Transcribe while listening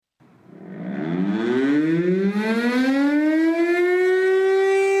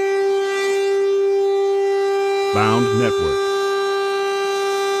Network.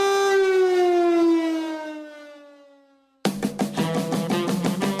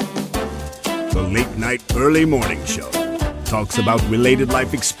 The Late Night Early Morning Show talks about related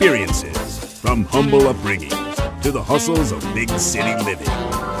life experiences, from humble upbringings to the hustles of big city living.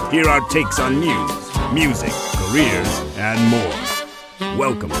 Here are takes on news, music, careers, and more.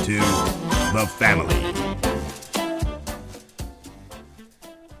 Welcome to The Family.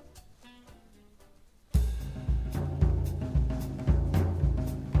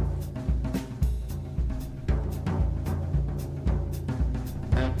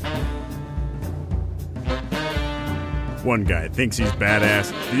 One guy thinks he's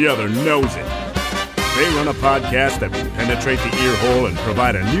badass, the other knows it. They run a podcast that will penetrate the ear hole and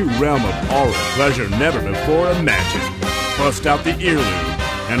provide a new realm of awe and pleasure never before imagined. Bust out the earlobe.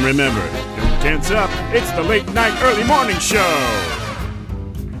 And remember, don't tense up, it's the Late Night Early Morning Show!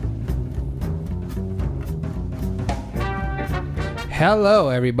 Hello,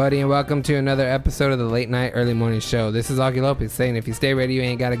 everybody, and welcome to another episode of the Late Night Early Morning Show. This is Augie Lopez saying, if you stay ready, you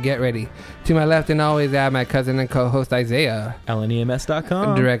ain't got to get ready. To my left and always, I have my cousin and co-host, Isaiah.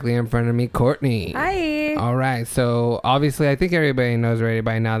 LNEMS.com. Directly in front of me, Courtney. Hi. All right, so obviously, I think everybody knows already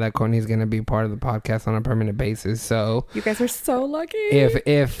by now that Courtney's going to be part of the podcast on a permanent basis. So you guys are so lucky. If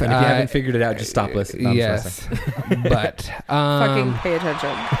you haven't figured it out, just stop listening. No, yes, but fucking pay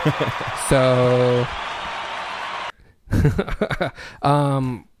attention. So.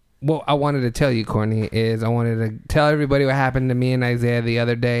 What I wanted to tell you, Courtney, is I wanted to tell everybody what happened to me and Isaiah the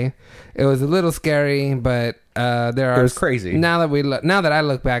other day. It was a little scary, but it was crazy. Now that I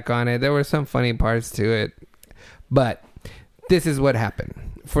look back on it, there were some funny parts to it. But this is what happened.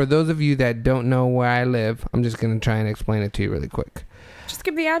 For those of you that don't know where I live, I'm just going to try and explain it to you really quick. Just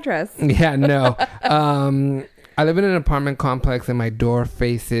give the address. Yeah, no. I live in an apartment complex and my door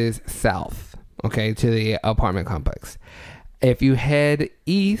faces south, okay, to the apartment complex. If you head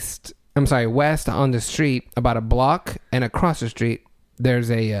west on the street about a block and across the street, there's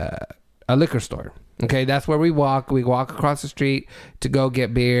a liquor store. Okay, that's where we walk. We walk across the street to go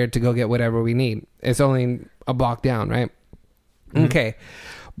get beer, to go get whatever we need. It's only a block down, right? Mm-hmm. Okay.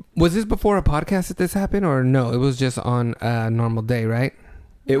 Was this before a podcast that this happened, or no? It was just on a normal day, right?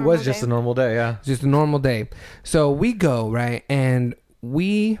 It was just a normal day, yeah. Just a normal day. So we go, right, and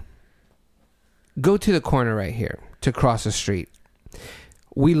we go to the corner right here to cross the street.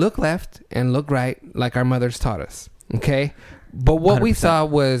 We look left and look right like our mothers taught us, okay? But what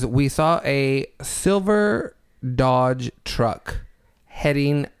 100%. we saw a silver Dodge truck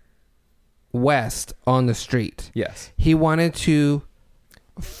heading west on the street. Yes. He wanted to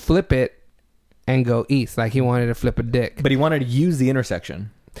flip it and go east, like he wanted to flip a dick. But he wanted to use the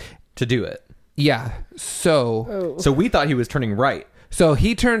intersection to do it. Yeah. So we thought he was turning right. So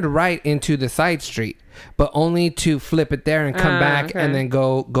he turned right into the side street, but only to flip it there and come back and then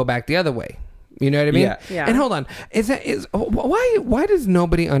go back the other way. You know what I mean? Yeah. And hold on, why does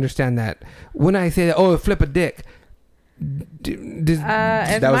nobody understand that when I say that? Oh, flip a dick. In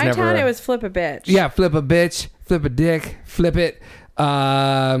my town, it was flip a bitch. Yeah, flip a bitch, flip a dick, flip it,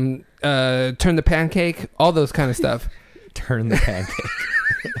 turn the pancake, all those kind of stuff. Turn the pancake.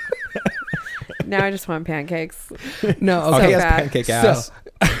 Now I just want pancakes. No, okay. So he has pancake ass.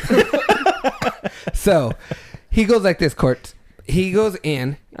 So he goes like this, Court. He goes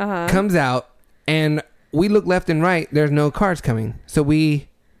in, comes out, and we look left and right. There's no cars coming. So we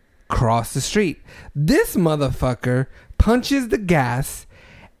cross the street. This motherfucker punches the gas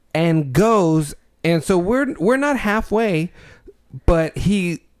and goes. And so we're not halfway, but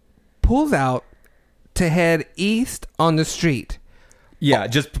he pulls out to head east on the street. Yeah,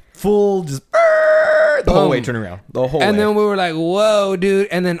 just the whole way, turn around. The whole way. And then we were like, whoa, dude.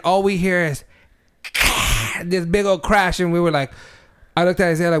 And then all we hear is this big old crash. And we were like, I looked at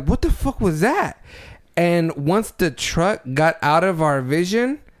Isaiah like, what the fuck was that? And once the truck got out of our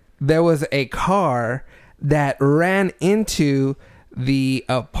vision, there was a car that ran into the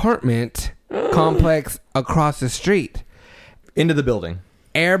apartment complex across the street. Into the building.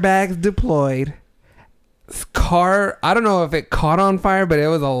 Airbags deployed. Car, I don't know if it caught on fire, but it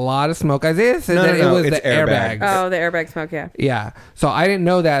was a lot of smoke. Isaiah said it was the airbags. Oh, the airbag smoke, yeah. Yeah. So I didn't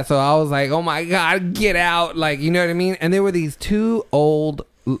know that. So I was like, oh my God, get out. Like, you know what I mean? And there were these two old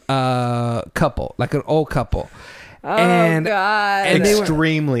couple, like an old couple. Oh, and, God. And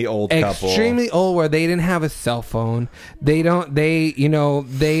extremely old couple. Extremely old, where they didn't have a cell phone. They didn't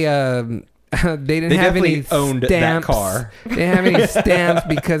have any owned stamps. That car. They didn't have any stamps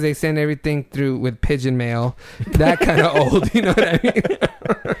because they send everything through with pigeon mail. That kind of old, you know what I mean?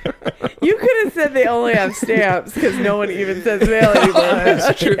 You could have said they only have stamps because no one even says mail anymore.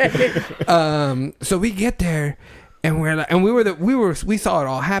 That's true. So we get there And we're like, and we saw it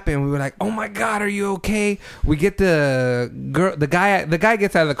all happen. We were like, "Oh my God, are you okay?" We get the girl, the guy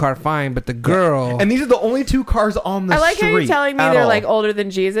gets out of the car fine, but the girl. And these are the only 2 cars on the street. I like how you're telling me they're like older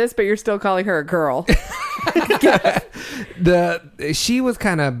than Jesus, but you're still calling her a girl. She was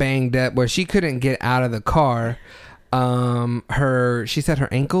kind of banged up where she couldn't get out of the car. She said her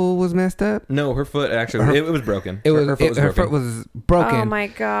ankle was messed up. No, her foot actually it was broken. Her foot was broken. Oh my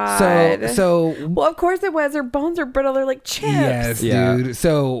God. So well, of course it was. Her bones are brittle. They're like chips. Yes, dude.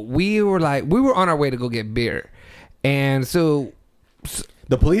 So we were on our way to go get beer, and so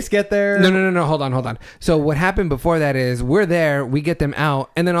the police get there. No. Hold on. So what happened before that is we're there, we get them out,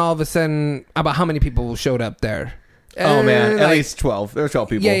 and then all of a sudden, about how many people showed up there? Oh man, at least 12. There were 12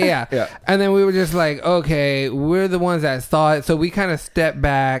 people. Yeah. And then we were just like, okay, we're the ones that saw it. So we kind of stepped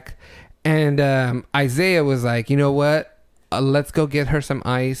back, and Isaiah was like, you know what? Let's go get her some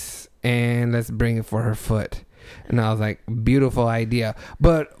ice, and let's bring it for her foot. And I was like, beautiful idea.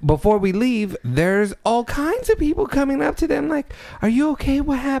 But before we leave, there's all kinds of people coming up to them like, are you okay?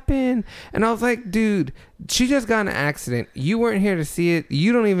 What happened? And I was like, dude, she just got in an accident. You weren't here to see it.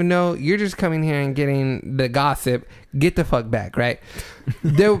 You don't even know. You're just coming here and getting the gossip. Get the fuck back, right?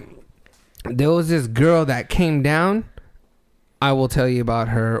 There was this girl that came down. I will tell you about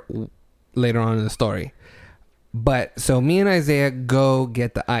her later on in the story. But so me and Isaiah go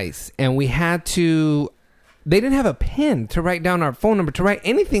get the ice, and we had to... They didn't have a pen to write down our phone number, to write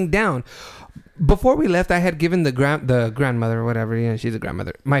anything down. Before we left, I had given the grandmother or whatever, she's a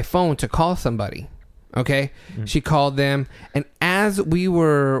grandmother, my phone to call somebody. Okay? Mm-hmm. She called them. And as we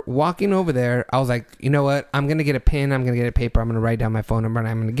were walking over there, I was like, you know what? I'm going to get a pen. I'm going to get a paper. I'm going to write down my phone number, and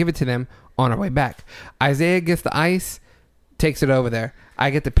I'm going to give it to them on our way back. Isaiah gets the ice, takes it over there. I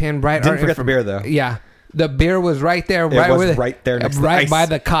get the pen right. Didn't forget the beer, though. Yeah. The beer was right there, right there, next to the ice. By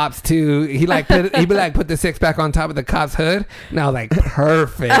the cops too. He put the 6-pack on top of the cop's hood, and I was like,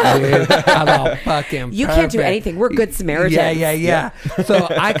 perfect, dude. I was all fucking. You can't do anything. We're good Samaritans. Yeah. So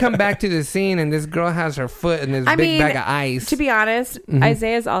I come back to the scene, and this girl has her foot in this big bag of ice. To be honest,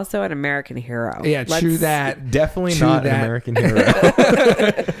 Isaiah's also an American hero. Yeah, true that. Definitely not an American hero.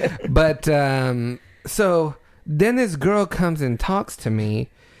 But so then this girl comes and talks to me,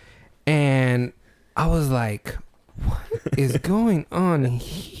 and I was like, what is going on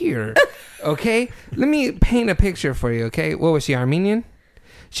here? Okay, let me paint a picture for you. Okay, what was she, Armenian?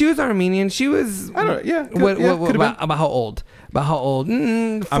 She was Armenian. She was. I don't know. Yeah. About how old? About how old?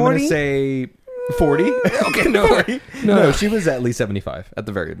 40? I'm gonna say 40. Okay, no. 40? No, she was at least 75 at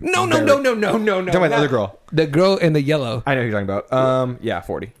the very. No. Talking about the other girl. The girl in the yellow. I know who you're talking about. Yeah,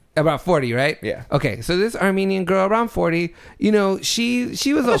 40. About 40, right? Yeah. Okay, so this Armenian girl around 40, she was okay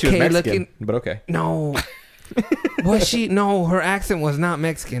she was Mexican, looking, but okay. No. Was she? No, her accent was not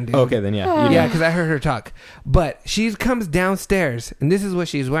Mexican, dude. Okay, then yeah. Yeah, because I heard her talk. But she comes downstairs, and this is what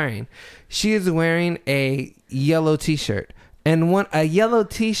she's wearing. She is wearing a yellow t-shirt. And a yellow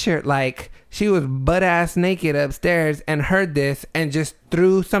t-shirt, like, she was butt-ass naked upstairs and heard this and just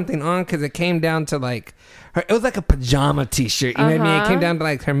threw something on because it came down to, like, it was like a pajama t-shirt. You know what I mean? It came down to,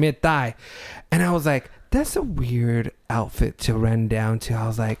 like, her mid-thigh. And I was like, that's a weird outfit to run down to. I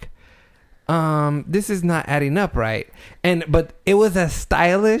was like, this is not adding up right. But it was a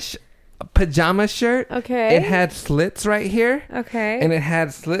stylish pajama shirt. Okay. It had slits right here. Okay. And it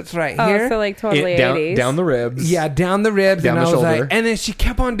had slits right here. Oh, so like totally 80s. Down the ribs. Yeah, down the ribs. Down and the I was shoulder. like, and then she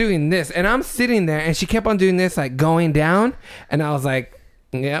kept on doing this. And I'm sitting there, and she kept on doing this, like going down. And I was like,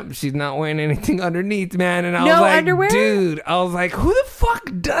 yep, she's not wearing anything underneath, man. And I was like, underwear? Dude, I was like, who the fuck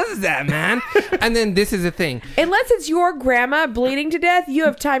does that, man? And then this is the thing. Unless it's your grandma bleeding to death, you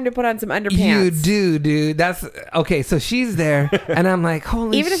have time to put on some underpants. You do, dude. That's okay. So she's there, and I'm like,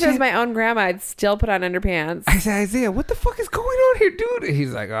 holy Even shit. if it was my own grandma, I'd still put on underpants. I said, Isaiah, what the fuck is going on here, dude? And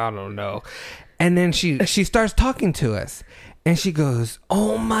he's like, I don't know. And then she starts talking to us, and she goes,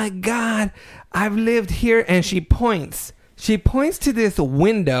 oh my God, I've lived here. And she points to this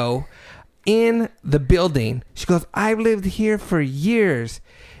window in the building. She goes, I've lived here for years.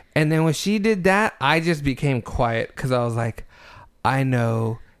 And then when she did that, I just became quiet because I was like, I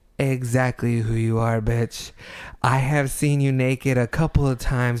know exactly who you are, bitch. I have seen you naked a couple of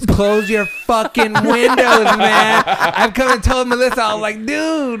times. Close your fucking windows, man. I've come and told Melissa, I was like,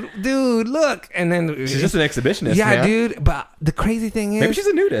 dude, look. And then she's just an exhibitionist. Yeah, dude. But the crazy thing is, maybe she's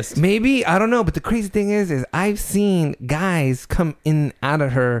a nudist. Maybe, I don't know. But the crazy thing is I've seen guys come in and out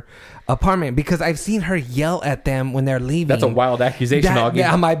of her apartment because I've seen her yell at them when they're leaving. That's a wild accusation, Augie.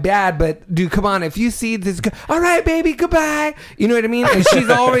 Yeah, my bad. But dude, come on. If you see this, all right, baby, goodbye. You know what I mean? And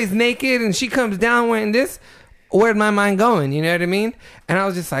she's always naked, and she comes down wearing this. where'd my mind going? You know what I mean? And I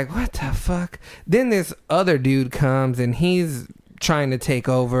was just like, what the fuck? Then this other dude comes and he's trying to take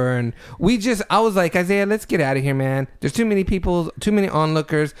over, and I was like, Isaiah, let's get out of here, man. There's too many people, too many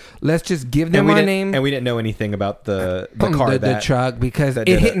onlookers. Let's just give them our name. And we didn't know anything about the car, the truck, because it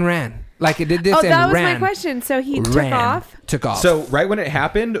hit and ran. Like it did this and ran. Oh, that was my question. So he took off. So right when it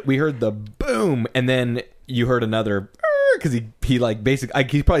happened, we heard the boom, and then you heard another because he like basically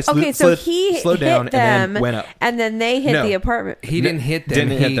he probably slowed down and then went up, and then they hit the apartment. He didn't hit them.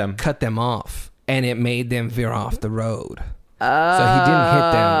 He cut them off, and it made them veer off the road. So he didn't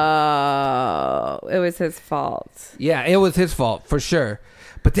hit them. Oh, it was his fault. Yeah, it was his fault for sure.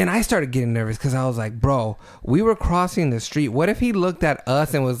 But then I started getting nervous because I was like, bro, we were crossing the street. What if he looked at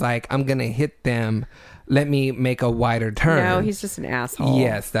us and was like, I'm going to hit them. Let me make a wider turn. No, he's just an asshole.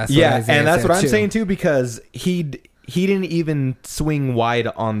 Yes, that's what Isaiah and that's said what I'm too. saying too, because he didn't even swing wide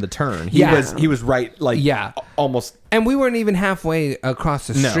on the turn. He was right, like almost. And we weren't even halfway across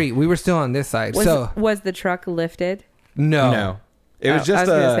the street. We were still on this side. Was the truck lifted? No. It was just. I was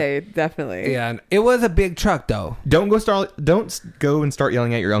gonna say definitely. Yeah, it was a big truck though. Don't go and start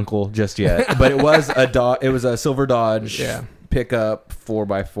yelling at your uncle just yet. But it was a silver Dodge pickup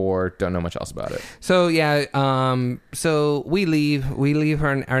 4x4. Don't know much else about it. So so we leave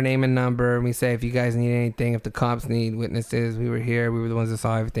our name and number, and we say, if you guys need anything, if the cops need witnesses, we were here, we were the ones that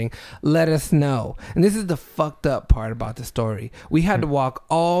saw everything, let us know. And this is the fucked up part about the story. We had to walk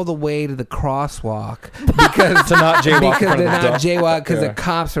all the way to the crosswalk because to not jaywalk because the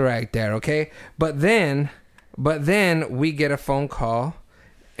cops are right there. Okay, but then we get a phone call,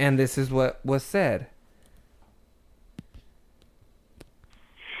 and this is what was said.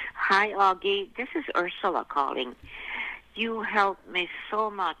 Hi, Augie. This is Ursula calling. You helped me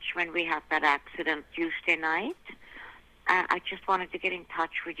so much when we had that accident Tuesday night. I just wanted to get in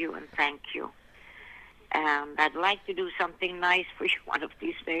touch with you and thank you. I'd like to do something nice for you one of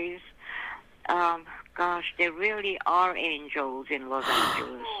these days. Gosh, there really are angels in Los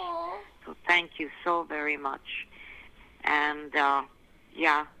Angeles. So thank you so very much. And,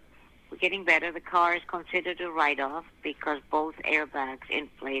 we're getting better. The car is considered a write-off because both airbags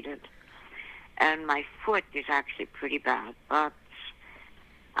inflated. And my foot is actually pretty bad, but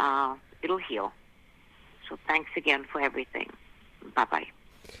it'll heal. So thanks again for everything. Bye-bye.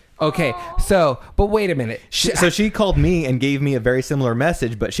 Okay, but wait a minute. So she called me and gave me a very similar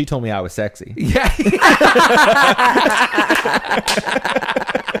message, but she told me I was sexy. Yeah.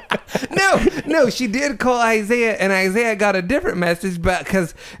 No, she did call Isaiah, and Isaiah got a different message, but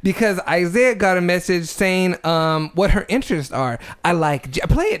because Isaiah got a message saying what her interests are. I like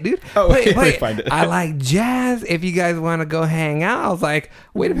play it, dude. Play it. Find it. I like jazz. If you guys want to go hang out, I was like,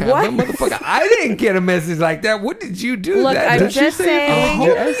 wait a minute, motherfucker! I didn't get a message like that. What did you do? Look, I'm just saying,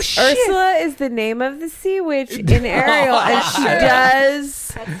 Ursula is the name of the sea witch in Ariel, and she does.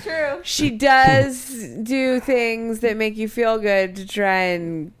 That's true. She does do things that make you feel good to try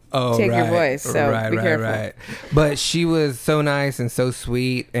and take your voice. So be careful. Right. But she was so nice and so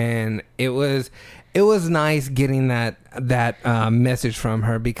sweet, and it was nice getting that message from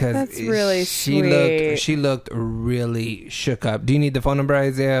her because that's really sweet. She looked really shook up. Do you need the phone number,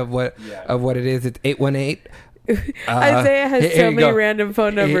 Isaiah, of what it is? It's 818. Isaiah has so many random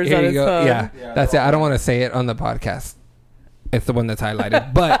phone numbers on his phone. Yeah, that's it. I don't want to say it on the podcast. It's the one that's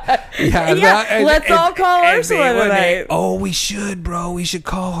highlighted. But let's all call Ursula tonight. Oh, we should, bro. We should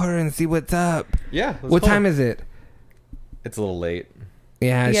call her and see what's up. Yeah. What time is it? It's a little late.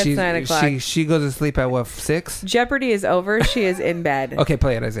 Yeah, it's 9 o'clock. She goes to sleep at what, 6? Jeopardy is over. She is in bed. Okay,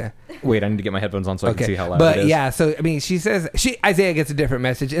 play it, Isaiah. Wait, I need to get my headphones on so I can see how loud it is. But yeah, so I mean, she says Isaiah gets a different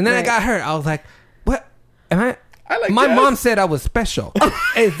message, and then I got her. I was like, what? Am I? My mom said I was special.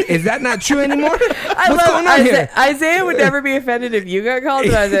 Is that not true anymore? What's going on here? Isaiah would never be offended if you got called,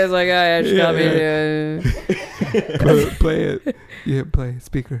 but Isaiah's like, oh yeah, she called me. Play it. Yeah, play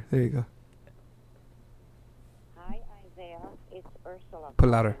speaker. There you go. Hi, Isaiah. It's Ursula. Pull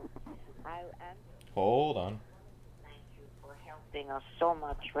louder. Hold on. Thank you for helping us so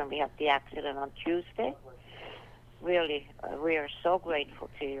much when we had the accident on Tuesday. Really, we are so grateful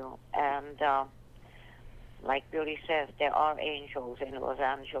to you. And like Billy says, there are angels in Los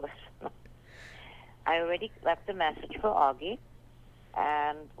Angeles. I already left a message for Augie,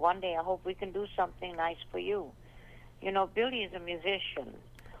 and one day I hope we can do something nice for you. You know, Billy is a musician,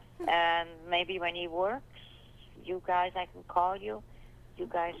 and maybe when he works, you guys, I can call you. You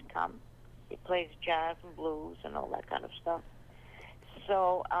guys come. He plays jazz and blues and all that kind of stuff.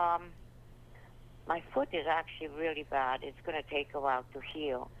 So my foot is actually really bad. It's going to take a while to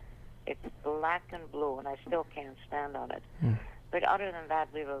heal. It's black and blue, and I still can't stand on it. But other than that,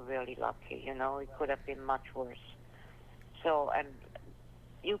 we were really lucky. You know, it could have been much worse. So, and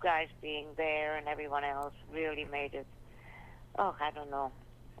you guys being there and everyone else really made it, I don't know,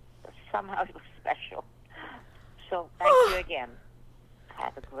 somehow it was special. So thank you again.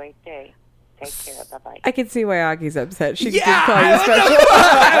 Have a great day. Take care. Bye-bye. I can see why Augie's upset. She did Yeah, call you special.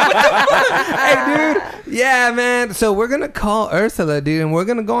 Hey, dude. Yeah, man. So we're going to call Ursula, dude, and we're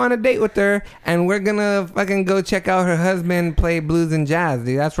going to go on a date with her, and we're going to fucking go check out her husband play blues and jazz,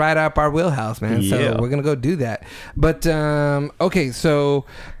 dude. That's right up our wheelhouse, man. Yeah. So we're going to go do that. But, okay, so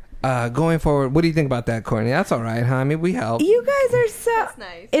going forward, what do you think about that, Courtney? That's all right, huh? I mean, we help. You guys are so... That's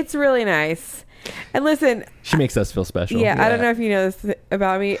nice. It's really nice. And listen... She makes us feel special. Yeah, I don't know if you know this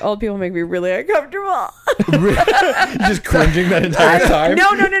about me. Old people make me really uncomfortable. Just cringing that entire time?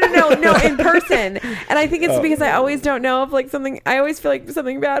 No, in person. And I think it's because I always don't know if like something, I always feel like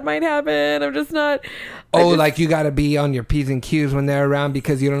something bad might happen. I'm just not. Like you got to be on your P's and Q's when they're around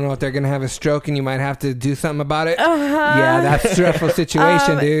because you don't know if they're going to have a stroke and you might have to do something about it. Yeah, that's a stressful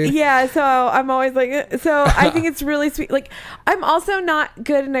situation, dude. Yeah, so I'm always like, so I think it's really sweet. Like, I'm also not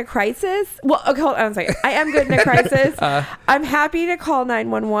good in a crisis. Well, okay, hold on a second. I am good in a crisis. I'm happy to call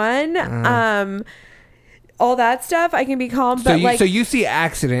 911. All that stuff, I can be calm. But so you see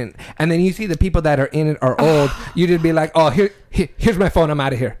accident, and then you see the people that are in it are old. You just be like, here's my phone. I'm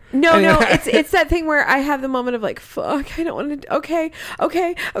out of here. No, it's that thing where I have the moment of like, fuck, I don't want to. Okay,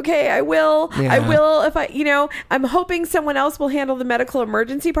 I will. Yeah. I will if I'm hoping someone else will handle the medical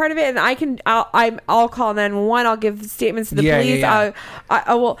emergency part of it, and I'll call 911. I'll give statements to the police. Yeah.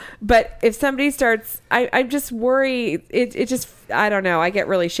 I will. But if somebody starts, I just worry. It just, I don't know. I get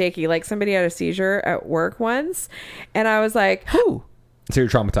really shaky. Like somebody had a seizure at work once, and I was like, who? So you're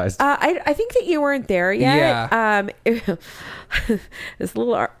traumatized. I think that you weren't there yet. Yeah. This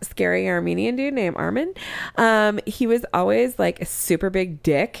little scary Armenian dude named Armin. He was always like a super big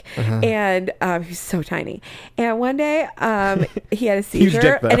dick, and he's so tiny. And one day, he had a seizure,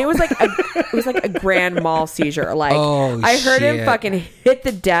 dick, and it was like a grand mal seizure. Like I heard him fucking hit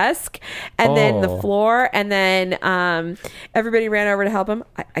the desk, and then the floor, and then everybody ran over to help him.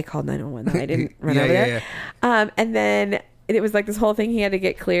 I called 911. I didn't run over there. And then. It was like this whole thing. He had to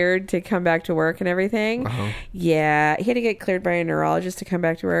get cleared to come back to work and everything. Yeah. He had to get cleared by a neurologist to come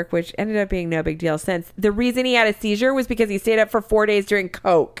back to work, which ended up being no big deal since. The reason he had a seizure was because he stayed up for 4 days during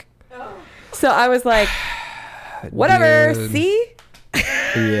coke. So I was like, whatever. Dude. See?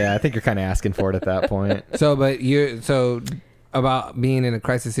 Yeah, I think you're kind of asking for it at that point. So about being in a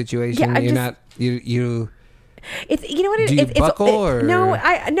crisis situation, you It's what it do you buckle or no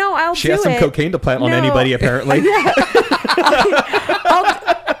I'll she do has some it. cocaine to plant on anybody apparently.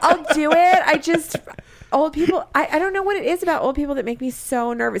 I'll do it. I just old people. I don't know what it is about old people that make me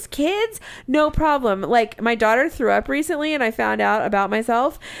so nervous. Kids, no problem. Like my daughter threw up recently, and I found out about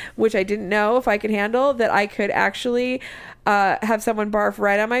myself, which I didn't know if I could handle, that I could actually have someone barf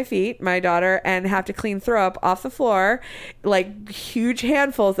right on my feet, my daughter, and have to clean throw up off the floor, like huge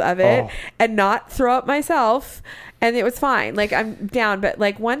handfuls of it, and not throw up myself. And it was fine. Like I'm down. But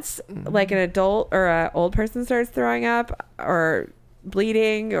like once like an adult or an old person starts throwing up or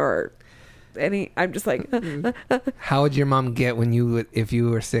bleeding or I'm just like. How would your mom get if you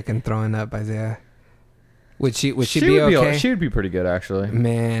were sick and throwing up, Isaiah? Would she be okay? She would be pretty good, actually.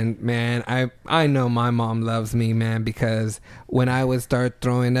 Man, I know my mom loves me, man, because when I would start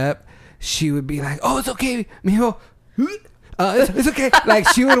throwing up, she would be like, "Oh, it's okay, mijo. It's okay." Like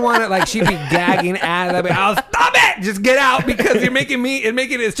she would want to, like she'd be gagging at it. I'll stop it. Just get out because you're making me.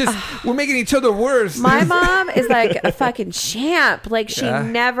 It's just we're making each other worse. My mom is like a fucking champ. Like she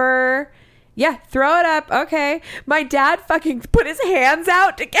never. Yeah, throw it up. Okay. My dad fucking put his hands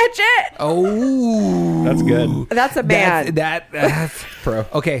out to catch it. Oh, that's good. That's a man. That's pro.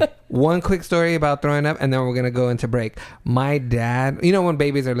 Okay, one quick story about throwing up, and then we're gonna go into break. My dad, when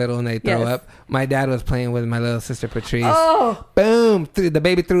babies are little and they throw up, my dad was playing with my little sister Patrice. Oh, boom! The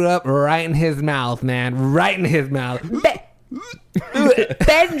baby threw up right in his mouth, man. Right in his mouth. Ben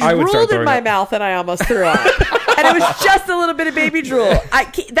drooled in my mouth, and I almost threw up. And it was just a little bit of baby drool.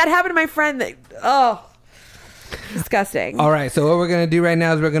 That happened to my friend. Disgusting. All right, so what we're going to do right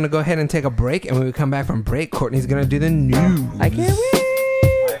now is we're going to go ahead and take a break. And when we come back from break, Courtney's going to do the news. I can't wait.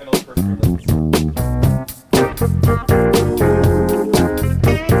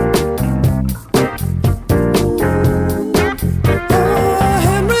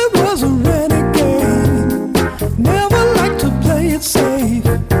 Henry was a renegade. Never liked to play it safe.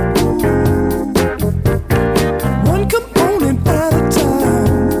 One component at a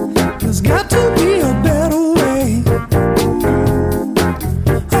time. There's got to be a better way.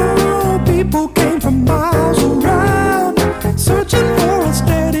 Oh, people came from miles around, searching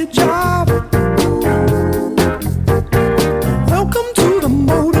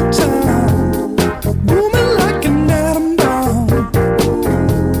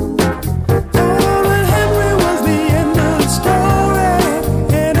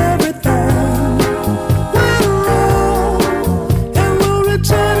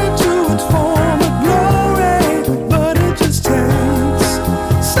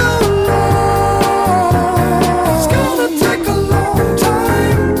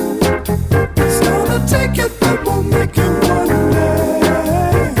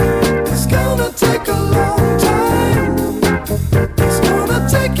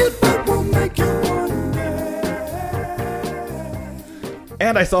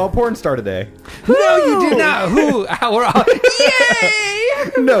I saw a porn star today. No, you did not. Who? We're all,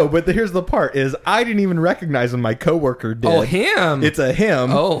 yay! No, but here's the part: is I didn't even recognize when my coworker did. Oh, him. It's a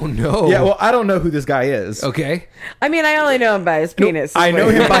him. Oh no. Yeah. Well, I don't know who this guy is. Okay. I mean, I only know him by his penis. I know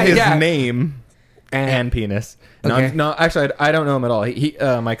him by his Yeah. name and penis. No, Okay. no, actually, I don't know him at all. He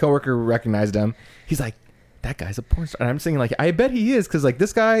my coworker recognized him. He's like, that guy's a porn star. And I'm saying, like, I bet he is, because like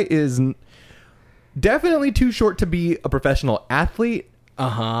this guy is definitely too short to be a professional athlete.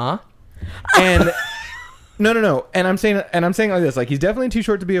 And no. And I'm saying like this, like, he's definitely too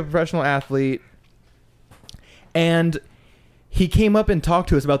short to be a professional athlete. And he came up and talked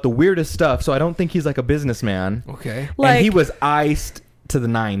to us about the weirdest stuff, so I don't think he's like a businessman. Okay. Like- And he was iced to the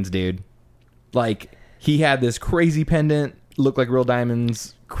nines, dude. Like, he had this crazy pendant, looked like real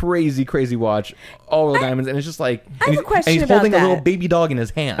diamonds, crazy watch, all real diamonds, and it's just like, I have a question and he's about holding a little that. baby dog in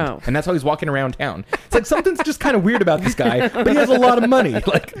his hand, Oh. and that's how he's walking around town. It's like something's just kind of weird about this guy, but he has a lot of money.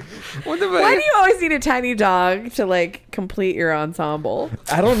 Like, What the Why do you always need a tiny dog to like complete your ensemble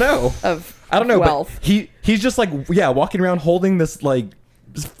I don't know. of I don't know, wealth? but he's just like, yeah, walking around holding this like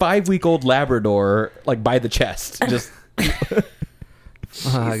 5-week-old Labrador like by the chest, just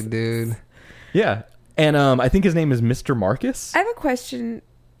Fuck, dude. yeah. And I think his name is Mr. Marcus. I have a question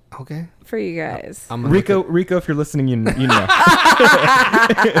Okay. for you guys. I'm gonna Rico, look if you're listening, you know.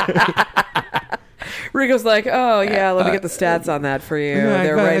 Rico's like, oh yeah, let me get the stats on that for you.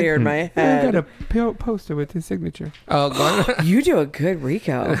 They're right here in my head. a poster with his signature. Oh, go on. You do a good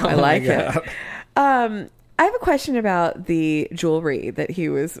Rico. I like it. I have a question about the jewelry that he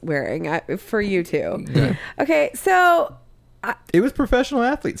was wearing for you two. Yeah. Okay, so It was professional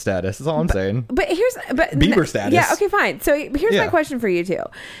athlete status. That's all I'm saying. but Bieber status. Yeah, okay, fine. So here's my Yeah. question for you two.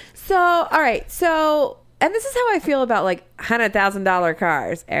 So, all right, so and this is how I feel about like $100,000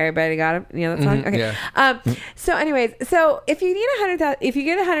 cars. Everybody got them? You know that song? Okay. yeah. So, anyways, so if you need if you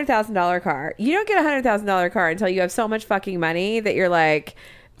get $100,000 car, you don't get a $100,000 car until you have so much fucking money that you're like,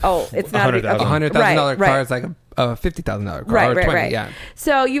 oh, it's not $100,000. A $100,000 Right, car is like a $50,000 car. Right, or right, 20, right. Yeah.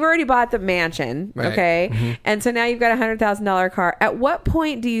 So you've already bought the mansion, Right. okay? Mm-hmm. And so now you've got a $100,000 car. At what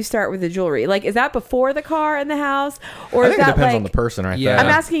point do you start with the jewelry? Like, is that before the car and the house, or I is think it that depends like? on the person, right Yeah. there. I'm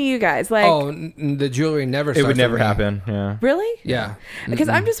asking you guys, like, The jewelry never It starts would never with me. happen. Yeah. really? Yeah. Because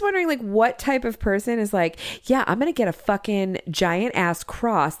I'm just wondering, like, what type of person is like, yeah, I'm gonna get a fucking giant ass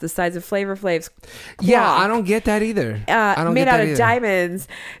cross the size of Flavor Flav's Yeah, clock, I don't get that either. I don't made get out that of either. diamonds,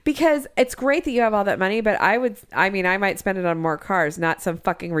 because it's great that you have all that money, but I might spend it on more cars, not some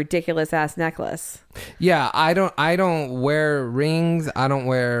fucking ridiculous ass necklace. Yeah, I don't wear rings. I don't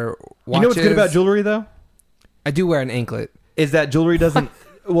wear watches. You know what's good about jewelry, though? I do wear an anklet. Is that jewelry doesn't...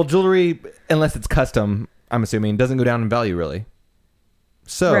 well, jewelry, unless it's custom, I'm assuming, doesn't go down in value, really.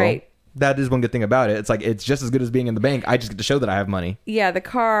 So... Right. That is one good thing about it. It's like, it's just as good as being in the bank. I just get to show that I have money. Yeah, the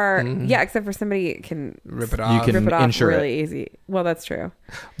car. Yeah, except for somebody can Rip it off. can rip it off insure really easy. Well, that's true.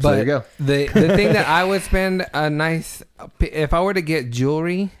 But So there you go. the thing that I would spend a nice, if I were to get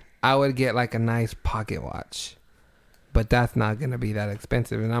jewelry, I would get like a nice pocket watch. But that's not going to be that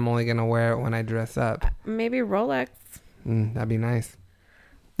expensive, and I'm only going to wear it when I dress up. Maybe Rolex. That'd be nice.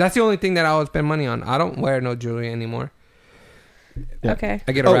 That's the only thing that I would spend money on. I don't wear no jewelry anymore. Yeah. Okay.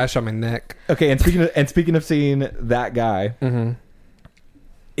 I get a rash on my neck. Okay, and speaking of seeing that guy,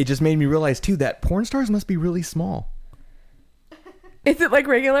 it just made me realize too that porn stars must be really small. Is it like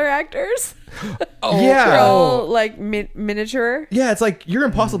regular actors? Oh, Yeah. They're all like miniature. Yeah, it's like you're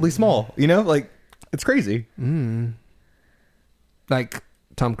impossibly small. You know, like it's crazy. like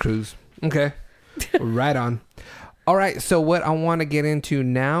Tom Cruise. Okay. Right on. All right, so what I want to get into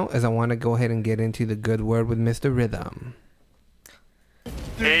now is I want to go ahead and get into the good word with Mr. Rhythm.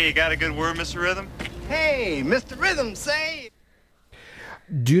 Hey, you got a good word, Mr. Rhythm? Hey, Mr. Rhythm, say.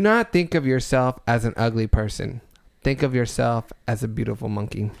 Do not think of yourself as an ugly person. Think of yourself as a beautiful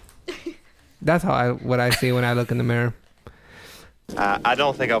monkey. That's what I see when I look in the mirror. I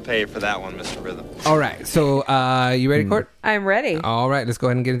don't think I'll pay you for that one, Mr. Rhythm. All right, so you ready, Court? I'm ready. All right, let's go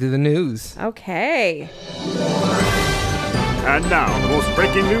ahead and get into the news. Okay. And now, the most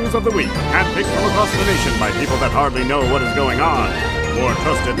breaking news of the week, handpicked from across the nation by people that hardly know what is going on. More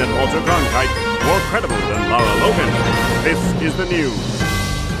trusted than Walter Cronkite, more credible than Laura Logan. This is the news.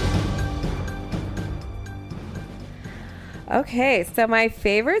 Okay, so my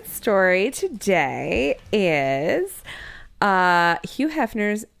favorite story today is Hugh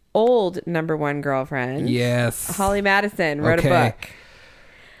Hefner's old #1 girlfriend. Yes. Holly Madison wrote Okay. a book.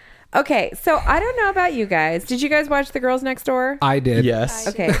 Okay, so I don't know about you guys. Did you guys watch The Girls Next Door? I did. Yes.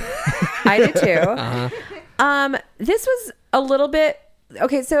 Okay. I did too. This was a little bit...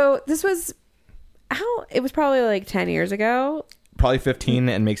 Okay, so this was... it was probably like 10 years ago. probably 15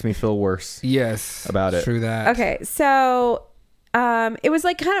 and makes me feel worse. Yes, about it. True that. Okay, so it was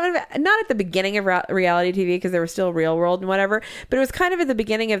like kind of not at the beginning of reality TV because there was still Real World and whatever, but it was kind of at the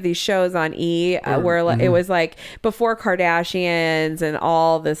beginning of these shows on E where it was like before Kardashians and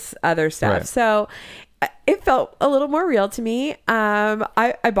all this other stuff. Right. So it felt a little more real to me.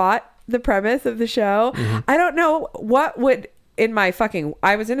 I bought the premise of the show. I don't know what would.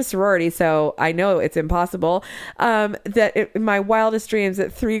 I was in a sorority, so I know it's impossible. In my wildest dreams,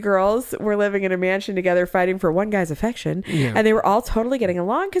 that 3 girls were living in a mansion together, fighting for one guy's affection, and they were all totally getting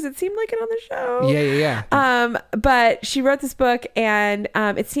along because it seemed like it on the show. Yeah. But she wrote this book, and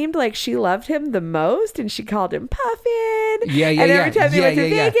it seemed like she loved him the most, and she called him Puffin. And every time they went to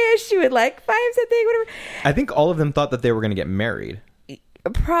Vegas, she would like find something, whatever. I think all of them thought that they were going to get married.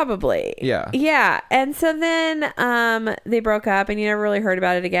 Probably. Yeah. And so then they broke up and you never really heard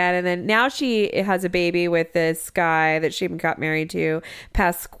about it again. And then now she has a baby with this guy that she got married to,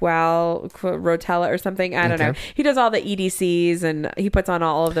 Pasquale Rotella or something. I don't know. He does all the EDCs and he puts on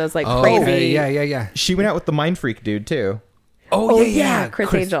all of those like crazy. Yeah. She went out with the Mind Freak dude too. Oh yeah.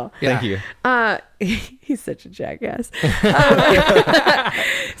 Chris Angel. Yeah. Thank you. He's such a jackass.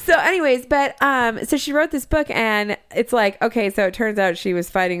 So anyways, but so she wrote this book and it's like, okay, so it turns out she was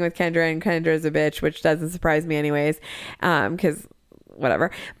fighting with Kendra and Kendra's a bitch, which doesn't surprise me anyways, because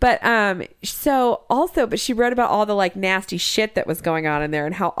whatever. But but she wrote about all the like nasty shit that was going on in there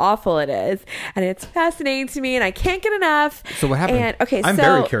and how awful it is, and it's fascinating to me and I can't get enough. So what happened? And okay, I'm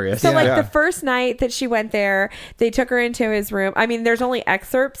very curious. So the first night that she went there, they took her into his room. I mean, there's only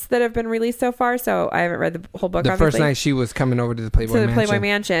excerpts that have been released so far, so I haven't read the whole book. The first night she was coming over to the Playboy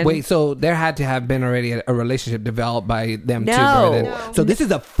Mansion. Wait, so there had to have been already a relationship developed by them two. No. So this is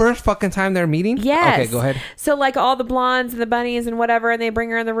the first fucking time they're meeting? Yes. Okay, go ahead. So like all the blondes and the bunnies and whatever, and they bring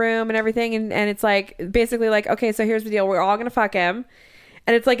her in the room and everything, and it's like basically like, okay, so here's the deal, we're all gonna fuck him,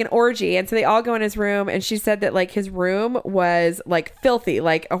 and it's like an orgy, and so they all go in his room, and she said that like his room was like filthy,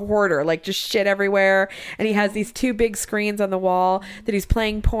 like a hoarder, like just shit everywhere, and he has these 2 big screens on the wall that he's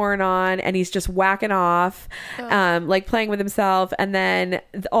playing porn on, and he's just whacking off, like playing with himself, and then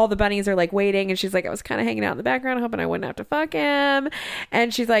all the bunnies are like waiting, and she's like, I was kind of hanging out in the background hoping I wouldn't have to fuck him,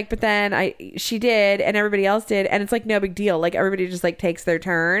 and she's like, but then she did, and everybody else did, and it's like no big deal, like everybody just like takes their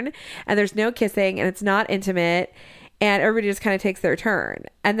turn, and there's no kissing, and it's not intimate, and everybody just kind of takes their turn.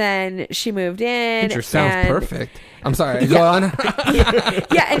 And then she moved in. It sounds perfect. I'm sorry. Go on.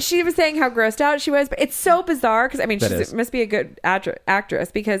 Yeah, and she was saying how grossed out she was. But it's so bizarre because, I mean, she must be a good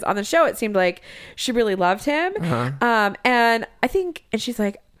actress because on the show it seemed like she really loved him. And I think, and she's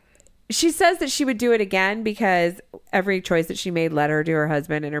like, she says that she would do it again because every choice that she made led her to her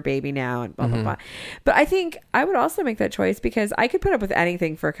husband and her baby now and blah, blah, blah. But I think I would also make that choice because I could put up with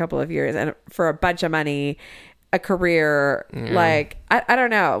anything for a couple of years and for a bunch of money, a career, like I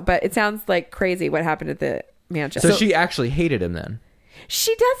don't know, but it sounds like crazy what happened at the mansion. So she actually hated him then?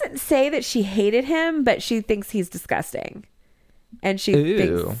 She doesn't say that she hated him, but she thinks he's disgusting, and she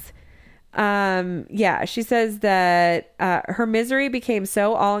thinks, she says that her misery became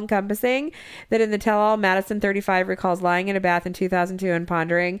so all-encompassing that in the tell-all, Madison 35 recalls lying in a bath in 2002 and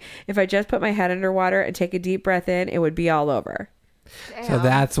pondering, if I just put my head underwater and take a deep breath in, it would be all over. Damn. So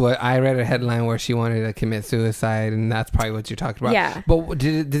that's what I read, a headline where she wanted to commit suicide, and that's probably what you're talking about. Yeah. But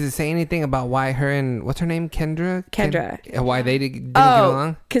did it say anything about why her and what's her name, Kendra? Why they didn't get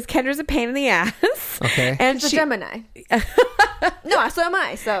along? Because Kendra's a pain in the ass. Okay. And she's a Gemini. No, so am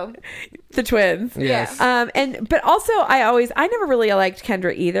I. So the twins. Yes. But also I never really liked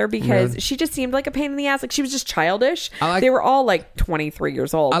Kendra either because she just seemed like a pain in the ass. Like she was just childish. They were all like 23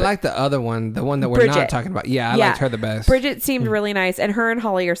 years old. I like the other one, the one that we're not talking about. Yeah, I liked her the best. Bridget seemed really nice, and her and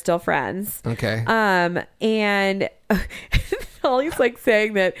Holly are still friends. Okay. And Holly's like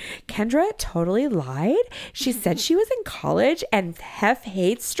saying that Kendra totally lied. She said she was in college and Hef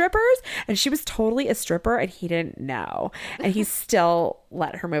hates strippers and she was totally a stripper and he didn't know. And he still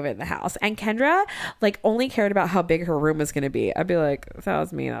let her move in the house. And Kendra like only cared about how big her room was going to be. I'd be like, if that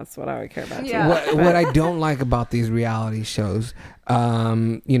was me, that's what I would care about. Yeah. What I don't like about these reality shows,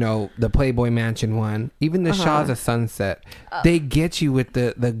 the Playboy Mansion one, even the Shaws of Sunset, they get you with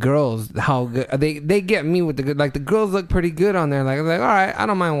the girls. How good they get me with the good. Like the girls look pretty good on there. Like I'm like, all right, I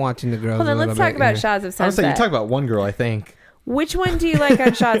don't mind watching the girls. Well, then let's talk about Shaws of Sunset. I was saying, you talk about one girl, I think. Which one do you like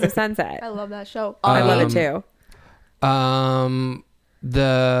on Shaws of Sunset? I love that show. I love it too. I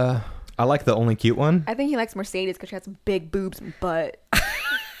like the only cute one. I think he likes Mercedes because she has some big boobs and butt.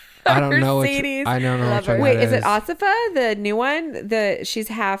 I don't know. Mercedes. I don't know. Which one Wait, that is it Asifa, the new one? She's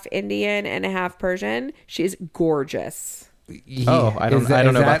half Indian and half Persian. She's gorgeous. Yeah. Oh, I don't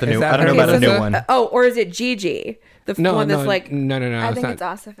know about the new one. Or is it Gigi? The No, one that's no, like no. I it's think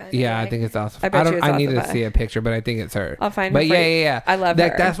not. it's Asifa. Yeah, I think it's Asifa. I bet you it's I need to Asifa. see a picture, but I think it's her. I'll find But her for you. yeah. I love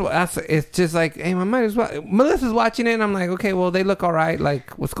like, her. That's it's just like, hey, I might as well. Melissa's watching it, and I'm like, okay, well, they look all right.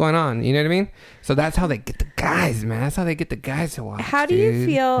 Like, what's going on? You know what I mean? So that's how they get the guys, man. That's how they get the guys to watch. How do you dude.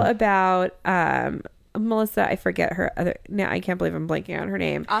 feel about Melissa? I forget her other. No, I can't believe I'm blanking on her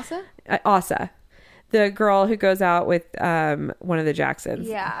name. Asa? Asa, the girl who goes out with one of the Jacksons.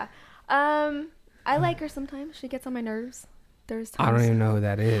 Yeah. I like her sometimes. She gets on my nerves. There's times. I don't even know who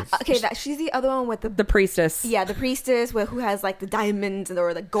that is. Okay, she's the other one with The priestess. yeah, the priestess who has like the diamonds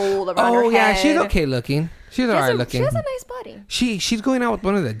or the gold around her Oh head. yeah, she's okay looking. She's She all has right a- looking. She has a nice body. She's going out with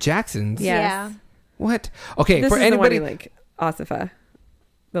one of the Jacksons. Yes. Yeah. What? Okay, This for is anybody, the one you like, Asifa,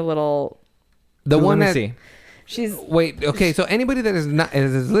 the little. the Let one me that. see. She's Wait, okay, so anybody that is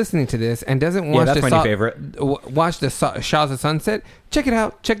listening to this and doesn't watch that's the my new favorite. watch the Shaws of Sunset, check it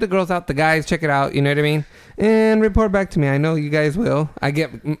out. Check the girls out, the guys, check it out. You know what I mean? And report back to me. I know you guys will. I get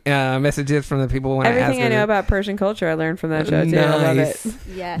messages from the people when everything I I ask know her. about Persian culture. I learned from that show too. I love it.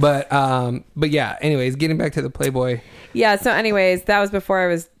 Yes. But yeah. Anyways, getting back to the Playboy. Yeah. So, anyways, that was before I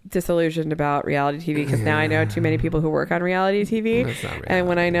was disillusioned about reality TV because now I know too many people who work on reality TV, That's not and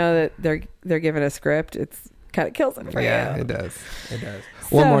when I know that they're given a script, it's kind of kills it for Yeah, you. it does. It does.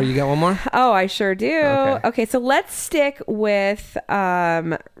 So- One more. You got one more? Oh, I sure do. Okay. Okay, so let's stick with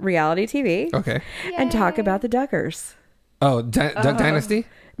reality TV Okay. and talk about the Duggars. Oh, Duck Dynasty?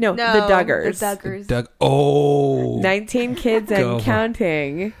 No, no, the Duggars. The Duggars. Doug. Oh. 19 kids Go and for it.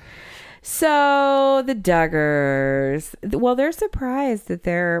 counting. So the Duggars, well, they're surprised that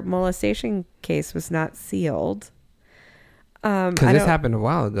their molestation case was not sealed. Because this happened a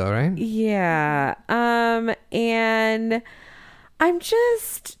while ago, right? Yeah. And I'm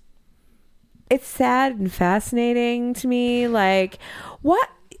just, it's sad and fascinating to me. Like, what?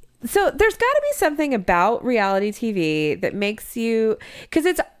 So there's got to be something about reality TV that makes you, because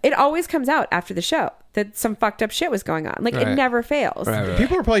it always comes out after the show that some fucked up shit was going on. Like, it Right. never fails. Right.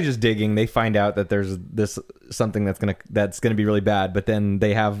 People are probably just digging. They find out that there's this something that's gonna be really bad, but then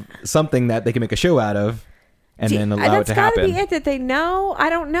they have something that they can make a show out of, and then allow it to That's got to happen. be it that they know.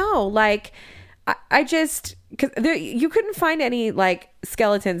 I don't know. Like, I just, because you couldn't find any like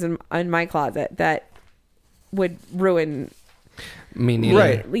skeletons in my closet that would ruin. Me neither.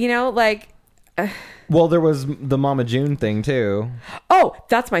 Right. You know, like. Well, there was the Mama June thing too. Oh,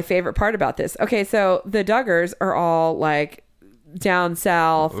 that's my favorite part about this. Okay, so the Duggars are all like down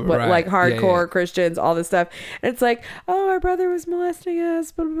south, Right. like hardcore Yeah. Christians, all this stuff. And it's like, oh, our brother was molesting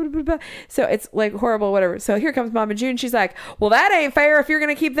us. Blah, blah, blah, blah. So it's like horrible, whatever. So here comes Mama June. She's like, well, that ain't fair if you're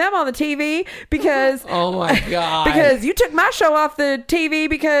going to keep them on the TV because... Oh my God. because you took my show off the TV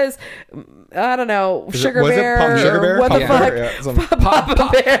because... I don't know, Sugar was it Bear. Papa Sugar or Bear? What the Papa fuck? Bear, yeah, something. Papa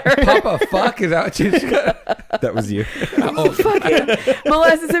Bear. Papa fuck? Is that what you That was you. Oh, Fucking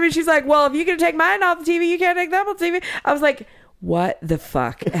molested somebody. She's like, well, if you can take mine off the TV, you can't take them off the TV. I was like, what the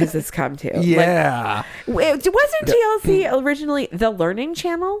fuck has this come to? yeah. Like, wasn't TLC originally the Learning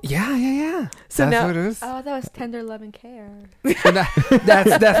Channel? Yeah. So that's now- what it is. Oh, that was Tender Love and Care.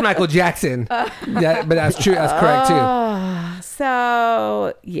 That's Michael Jackson. But that's true. That's correct too. Oh,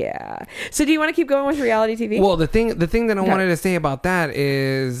 so yeah. So do you want to keep going with reality TV? Well, the thing that I wanted to say about that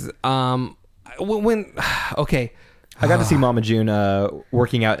is, when okay, I got to see Mama June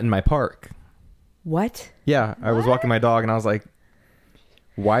working out in my park. what? Yeah, I was walking my dog and I was like,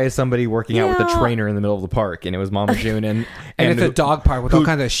 why is somebody working out with a trainer in the middle of the park? And it was Mama June and it's a dog park with all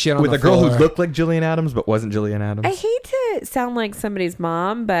kinds of shit on with the a girl floor. who looked like Gillian Adams but wasn't Gillian Adams. I hate to sound like somebody's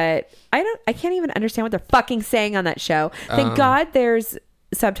mom, but I can't even understand what they're fucking saying on that show. Thank God there's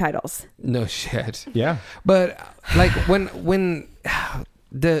subtitles. No shit. Yeah. But like when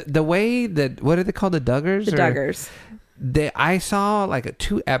the way that, what are they called, the Duggars? The Duggars. I saw like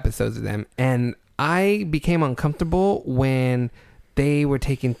 2 episodes of them, and I became uncomfortable when they were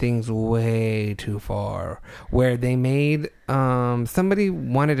taking things way too far. Where they made somebody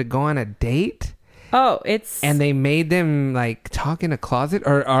wanted to go on a date. Oh, it's And they made them like talk in a closet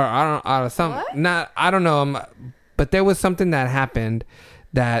or I don't some What? not I don't know, but there was something that happened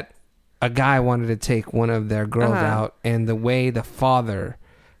that a guy wanted to take one of their girls out, and the way the father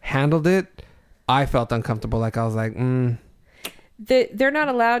handled it, I felt uncomfortable. Like I was like, they're not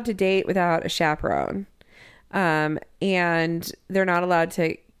allowed to date without a chaperone, and they're not allowed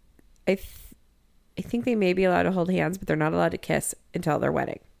to. I think they may be allowed to hold hands, but they're not allowed to kiss until their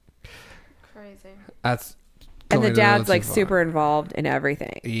wedding. Crazy. that's. And the going a little dad's like too far. super involved in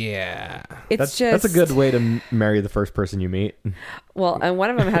everything. Yeah. It's That's a good way to marry the first person you meet. Well, and one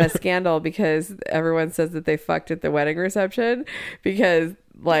of them had a scandal because everyone says that they fucked at the wedding reception because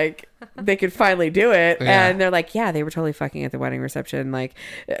like they could finally do it. Yeah. And they're like, yeah, they were totally fucking at the wedding reception. Like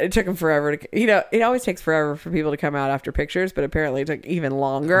it took them forever to, it always takes forever for people to come out after pictures, but apparently it took even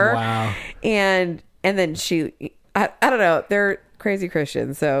longer. Wow. And then I don't know, they're crazy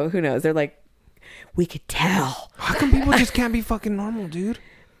Christians, so who knows? They're like, we could tell. How come people just can't be fucking normal, dude?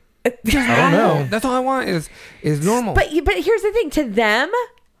 I don't know. That's all I want is normal. But here's the thing, to them,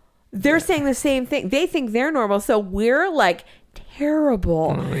 they're saying the same thing. They think they're normal, so we're like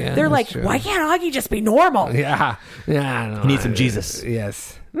terrible. Oh, yeah, they're that's like, true. why can't Augie just be normal? Yeah. I know. You need some Jesus.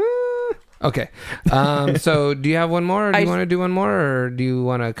 Yes. Okay. So do you have one more, or do you want to do one more, or do you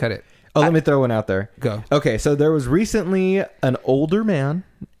want to cut it? Oh, let me throw one out there. Go. Okay, so there was recently an older man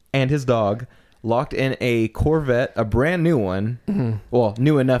and his dog locked in a Corvette, a brand new one. Mm-hmm. Well,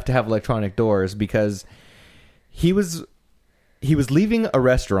 new enough to have electronic doors, because he was leaving a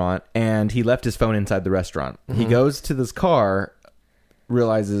restaurant and he left his phone inside the restaurant. Mm-hmm. He goes to this car,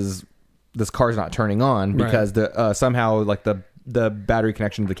 realizes this car's not turning on because the somehow like the battery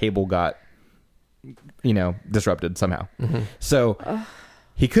connection to the cable got disrupted somehow. Mm-hmm. So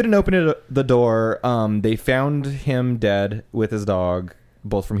he couldn't open the door. They found him dead with his dog,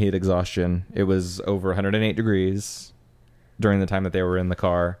 both from heat exhaustion. It was over 108 degrees during the time that they were in the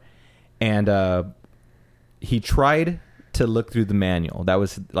car. And he tried to look through the manual. That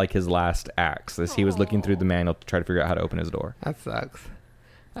was like his last act. He was looking through the manual to try to figure out how to open his door. That sucks.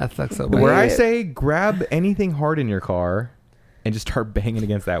 That sucks so bad. Where I say grab anything hard in your car and just start banging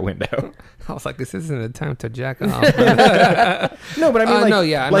against that window. I was like, this isn't a time to jack off. No, but I mean,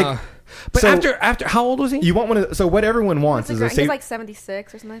 no. But so after how old was he? You want one of so what everyone wants is a He's like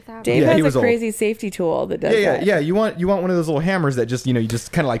 76 or something like that. Dave has a crazy safety tool that does that. Yeah. You want one of those little hammers that just you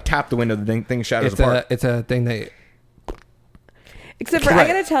just kind of like tap the window, the thing shatters apart. It's a thing that. Except for I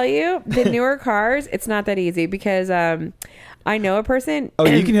gotta tell you, the newer cars, it's not that easy because I know a person. Oh,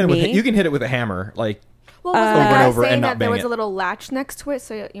 you can hit it with a hammer, like. Well, was the over guy and over saying and not that there bang was it. a little latch next to it,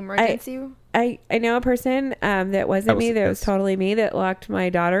 so emergency? I know a person that wasn't me. That was totally me that locked my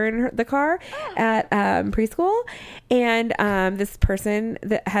daughter in the car at preschool, and this person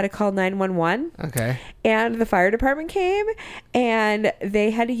that had to call 911. Okay. And the fire department came, and they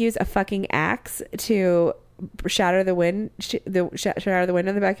had to use a fucking axe to shatter the shatter the window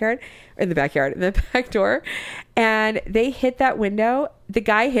in the backyard, or in the back door, and they hit that window. The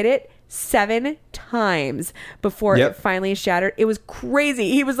guy hit it 7 times before it finally shattered. It was crazy.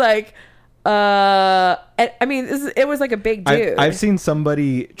 He was like, I mean, it was like a big dude. I've seen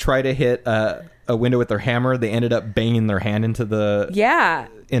somebody try to hit a window with their hammer. They ended up banging their hand into the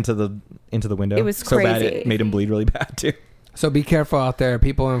into the window. It was so crazy. bad it made him bleed really bad too. So be careful out there,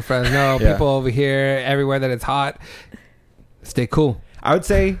 people in Fresno, people over here, everywhere that it's hot. Stay cool. I would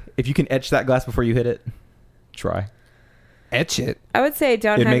say if you can etch that glass before you hit it, try. Etch it. I would say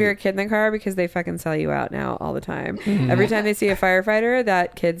don't have your kid in the car because they fucking sell you out now all the time. Mm-hmm. Every time they see a firefighter,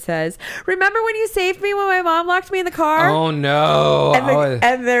 that kid says, "Remember when you saved me when my mom locked me in the car?" Oh no!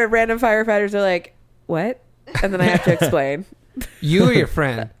 And the random firefighters are like, "What?" And then I have to explain. You or your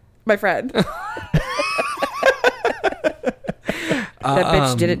friend? My friend. That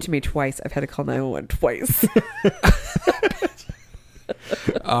bitch did it to me twice. I've had to call 911 twice.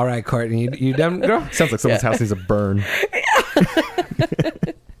 All right, Courtney, you done, girl? Sounds like someone's house needs a burn.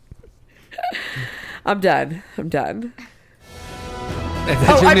 I'm done. I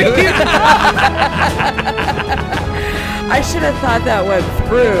should have thought that went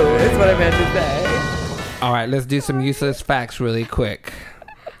through, is what I meant to say. All right, let's do some useless facts really quick.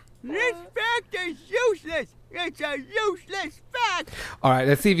 This fact is useless. It's a useless fact. All right,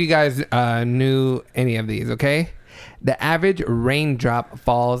 let's see if you guys knew any of these, okay? The average raindrop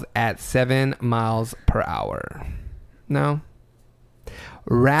falls at 7 miles per hour. No?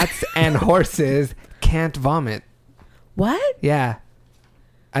 Rats and horses can't vomit. What? Yeah.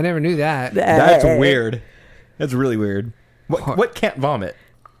 I never knew that. That's weird. That's really weird. What can't vomit?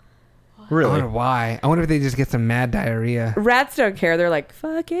 Really? I wonder why. I wonder if they just get some mad diarrhea. Rats don't care. They're like,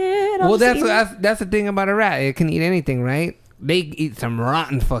 fuck it. Well, that's the thing about a rat. It can eat anything, right? They eat some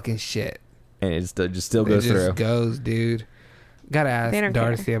rotten fucking shit. And it just still goes through. It just goes, dude. Gotta ask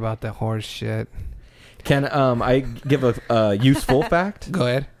Darcy about the horse shit. Can I give a useful fact? Go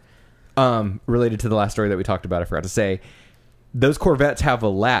ahead. Related to the last story that we talked about, I forgot to say, those Corvettes have a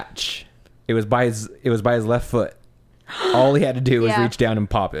latch. It was by his left foot. All he had to do was reach down and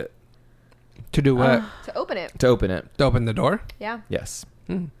pop it. To do what? To open it. To open it. To open the door? Yeah. Yes.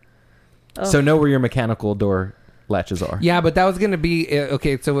 So know where your mechanical door latches are. Yeah, but that was going to be...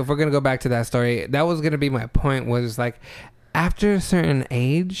 Okay, so if we're going to go back to that story, that was going to be my point, was like, after a certain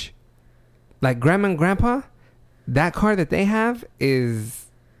age, like grandma and grandpa, that car that they have is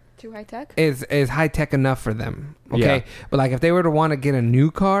Too high tech? is high tech enough for them. Okay, Yeah. but like if they were to want to get a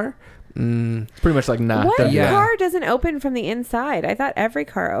new car, It's pretty much like nah. What don't do that. car doesn't open from the inside? I thought every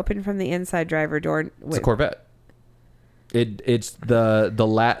car opened from the inside driver door. It's a Corvette. It's the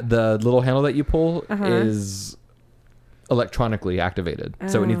little handle that you pull is electronically activated,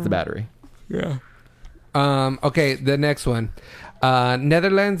 so it needs the battery. yeah. Okay, the next one.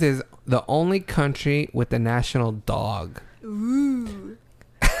 Netherlands is the only country with a national dog. Ooh.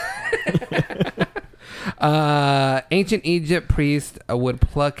 Ancient Egypt priests would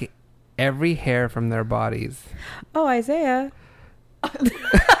pluck every hair from their bodies. Oh, Isaiah.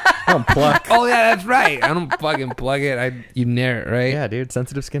 Don't pluck. Oh yeah, that's right. I don't fucking plug it. You nair it, right? Yeah, dude.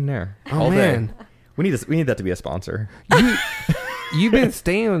 Sensitive skin nair. Oh, All man. day. We need that to be a sponsor. You've been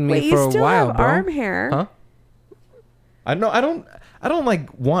staying with me Wait, for you a still while, have bro. arm hair? Huh? I don't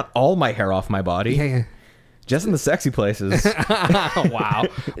like want all my hair off my body. Yeah. Just in the sexy places. Wow.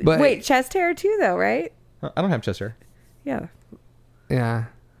 But Wait, chest hair too, though, right? I don't have chest hair. Yeah. yeah.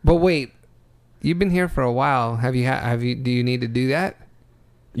 But wait, you've been here for a while. Have you? Do you need to do that?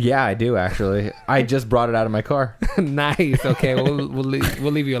 Yeah, I do actually. I just brought it out of my car. Nice. Okay, we'll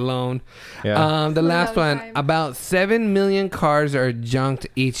leave you alone. Yeah. The last another one. time. About 7 million cars are junked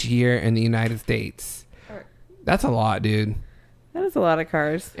each year in the United States. Alright. That's a lot, dude. That is a lot of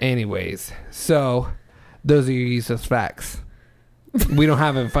cars. Anyways, so those are your useless facts. We don't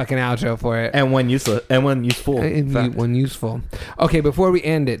have a fucking outro for it. And when useful. When useful. Okay, before we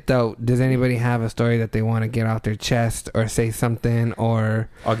end it, though, does anybody have a story that they want to get off their chest or say something or...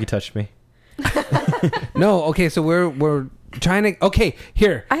 Augie touched me. No, okay, so we're trying to... Okay,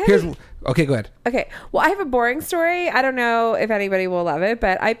 okay, go ahead. Okay. Well, I have a boring story. I don't know if anybody will love it,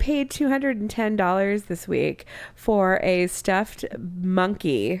 but I paid $210 this week for a stuffed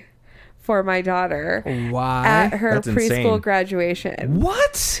monkey for my daughter Why? at her That's preschool insane. graduation.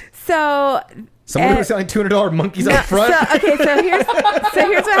 What? So Someone was selling $200 monkeys up front. So here's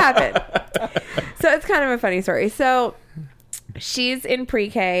what happened. So it's kind of a funny story. So she's in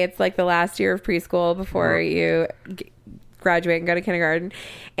pre-K. It's like the last year of preschool before you graduate and go to kindergarten.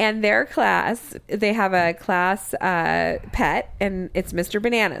 And their class, they have a class pet, and it's Mr.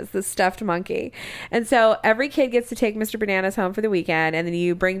 Bananas, the stuffed monkey. And so every kid gets to take Mr. Bananas home for the weekend, and then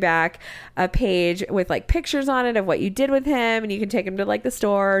you bring back a page with like pictures on it of what you did with him, and you can take him to like the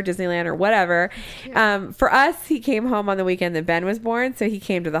store or Disneyland or whatever. For us, he came home on the weekend that Ben was born, so he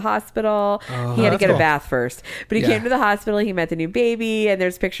came to the hospital. He had to get a bath first, but he came to the hospital. He met the new baby, and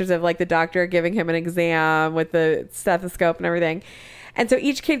there's pictures of like the doctor giving him an exam with the stethoscope and everything. And so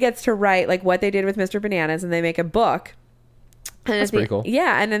each kid gets to write like what they did with Mr. Bananas, and they make a book. And That's pretty cool.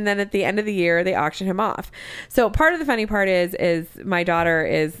 Yeah, and then at the end of the year, they auction him off. So part of the funny part is my daughter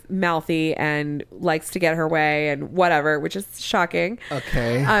is mouthy and likes to get her way and whatever, which is shocking.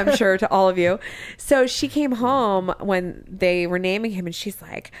 Okay. I'm sure to all of you. So she came home when they were naming him, and she's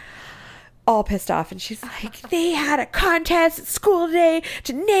like, all pissed off, and she's like, they had a contest at school today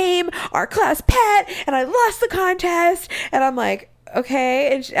to name our class pet, and I lost the contest. And I'm like,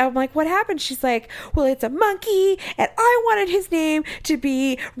 okay. And I'm like, what happened? She's like, well, it's a monkey, and I wanted his name to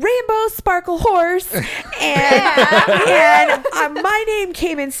be Rainbow Sparkle Horse, and my name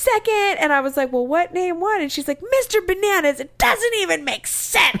came in second. And I was like, well, what name won? And she's like, Mr. Bananas. It doesn't even make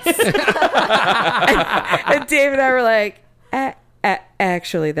sense. And Dave and I were like,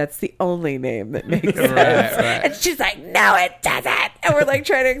 actually, that's the only name that makes sense. Right. And she's like, no, it doesn't. And we're like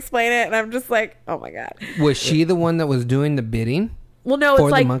trying to explain it, and I'm just like, oh my God. Was she the one that was doing the bidding? Well, no, for it's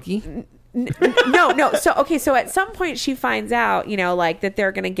the like monkey? No. So at some point she finds out, like that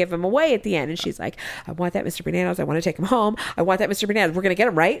they're going to give him away at the end. And she's like, I want that Mr. Bananas. I want to take him home. I want that Mr. Bananas. We're going to get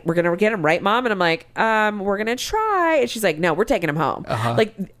him right. We're going to get him right, Mom. And I'm like, we're going to try. And she's like, no, we're taking him home.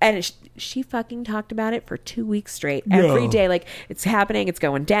 Like, and she fucking talked about it for 2 weeks straight. Every day, like, it's happening. It's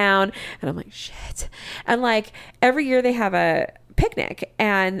going down. And I'm like, shit. And like every year they have a picnic,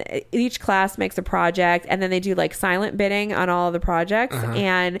 and each class makes a project, and then they do like silent bidding on all of the projects.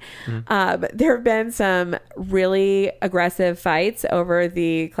 And there have been some really aggressive fights over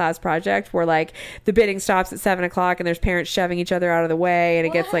the class project where like the bidding stops at 7:00 and there's parents shoving each other out of the way, and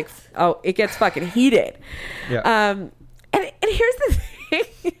it gets like, it gets fucking heated. And here's the thing.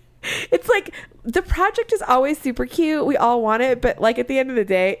 It's like the project is always super cute, we all want it, but like at the end of the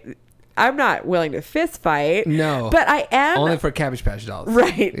day, I'm not willing to fist fight. No. But I am. Only for Cabbage Patch dolls.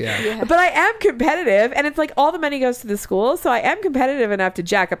 Right. Yeah. But I am competitive, and it's like all the money goes to the school, so I am competitive enough to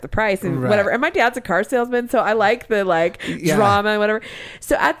jack up the price and whatever. And my dad's a car salesman, so I like the drama and whatever.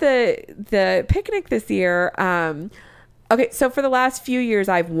 So at the picnic this year, Okay, so for the last few years,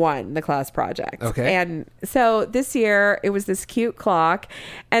 I've won the class project. Okay. And so this year, it was this cute clock.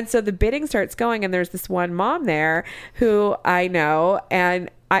 And so the bidding starts going, and there's this one mom there who I know, and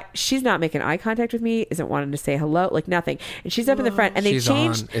she's not making eye contact with me, isn't wanting to say hello, like nothing. And she's up in the front, and they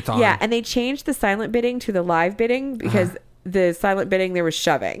changed. It's on. Yeah, and they changed the silent bidding to the live bidding because the silent bidding there was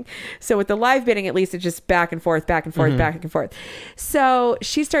shoving. So with the live bidding, at least it's just back and forth, back and forth, back and forth. So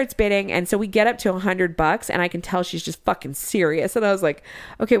she starts bidding, and so we get up to $100, and I can tell she's just fucking serious. And I was like,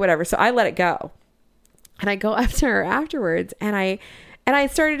 okay, whatever. So I let it go, and I go up to her afterwards, and I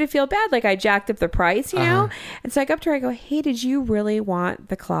started to feel bad, like I jacked up the price, you know. And so I go up to her, I go, hey, did you really want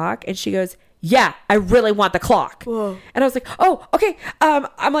the clock? And she goes, yeah, I really want the clock. Whoa. And I was like, oh, okay.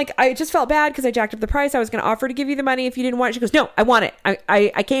 I'm like, I just felt bad because I jacked up the price. I was going to offer to give you the money if you didn't want it. She goes, no, I want it.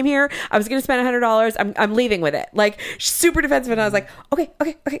 I came here. I was going to spend $100. I'm leaving with it. Like, she's super defensive. And I was like, okay.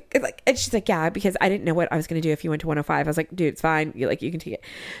 Like, and she's like, yeah, because I didn't know what I was going to do if you went to 105. I was like, dude, it's fine. You can take it.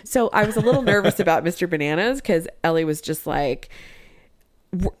 So I was a little nervous about Mr. Bananas because Ellie was just like,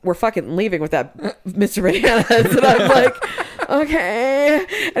 we're fucking leaving with that Mr. Bananas. And I'm like, okay.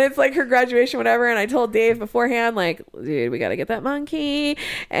 And it's like her graduation, whatever. And I told Dave beforehand, like, dude, we got to get that monkey.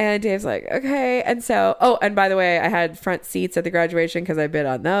 And Dave's like, okay. And so, and by the way, I had front seats at the graduation because I bid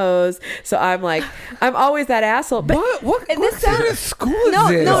on those. So I'm like, I'm always that asshole. But what kind of school is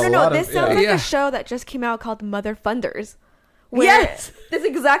this? No. This sounds like a show that just came out called Mother Funders. Yes, that's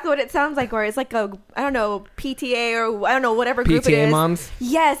exactly what it sounds like. Where it's like a, I don't know, PTA or I don't know, whatever group it is. PTA moms.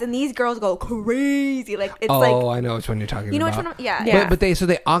 Yes, and these girls go crazy. Like it's I know which one you're talking about. You know which one? Yeah. But they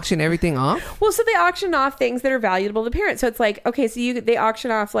auction everything off. Well, so they auction off things that are valuable to parents. So it's like, okay, so they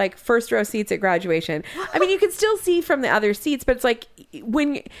auction off like first row seats at graduation. I mean, you can still see from the other seats, but it's like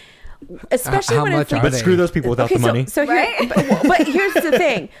when. Especially when it's like, but screw those people without the money. So here, but here's the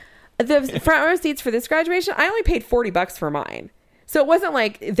thing. The front row seats for this graduation, I only paid $40 for mine. So it wasn't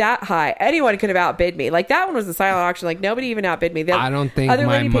like that high. Anyone could have outbid me. Like that one was a silent auction. Like nobody even outbid me. I don't think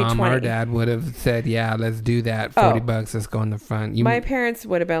my mom or dad would have said, yeah, let's do that. $40, let's go in the front. My parents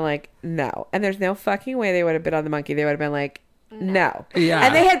would have been like, no. And there's no fucking way they would have bid on the monkey. They would have been like, no. Yeah.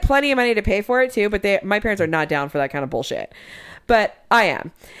 And they had plenty of money to pay for it too, but my parents are not down for that kind of bullshit. But I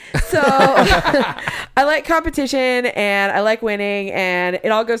am. So I like competition and I like winning and it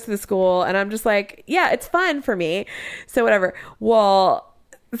all goes to the school and I'm just like, yeah, it's fun for me. So whatever. Well,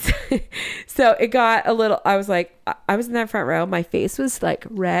 so it got a little, I was like, I was in that front row. My face was like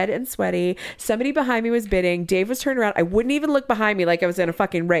red and sweaty. Somebody behind me was bidding. Dave was turned around. I wouldn't even look behind me like I was in a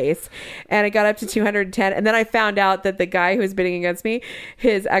fucking race. And it got up to 210. And then I found out that the guy who was bidding against me,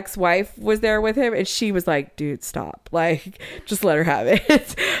 his ex-wife was there with him. And she was like, dude, stop. Like, just let her have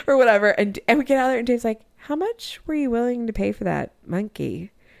it or whatever. And we get out there and Dave's like, how much were you willing to pay for that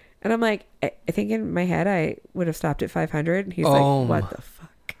monkey? And I'm like, I think in my head, I would have stopped at 500. And he's like, what the fuck?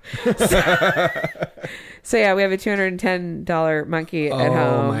 So yeah, we have a $210 monkey at home.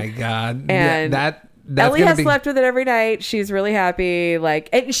 Oh my god! And that's Ellie has slept with it every night. She's really happy. Like,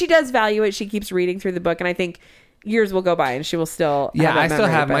 and she does value it. She keeps reading through the book, and I think years will go by, and she will still. Yeah, I still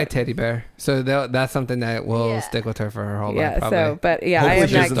have my teddy bear, so that's something that will stick with her for her whole life. Probably. So, but yeah, hopefully I have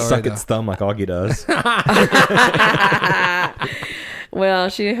she doesn't suck its thumb like Augie does. Well,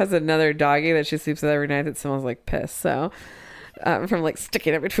 she has another doggy that she sleeps with every night that smells like piss. So. From like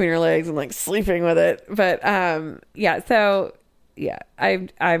sticking it between her legs and like sleeping with it. But so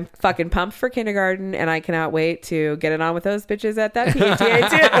I'm fucking pumped for kindergarten and I cannot wait to get it on with those bitches at that PTA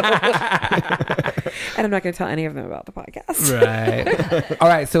too. And I'm not going to tell any of them about the podcast. Right. All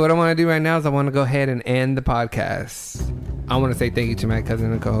right. So what I want to do right now is I want to go ahead and end the podcast. I want to say thank you to my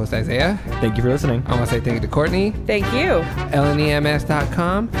cousin and co-host Isaiah. Thank you for listening. I want to say thank you to Courtney. Thank you.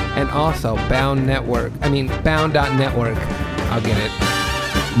 LNEMS.com and also Bound.network. I'll get it.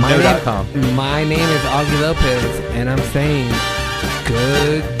 My name is Augie Lopez, and I'm saying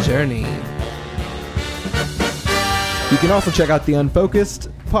good journey. You can also check out the Unfocused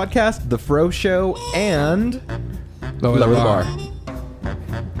podcast, The Fro Show, and Lower the Bar.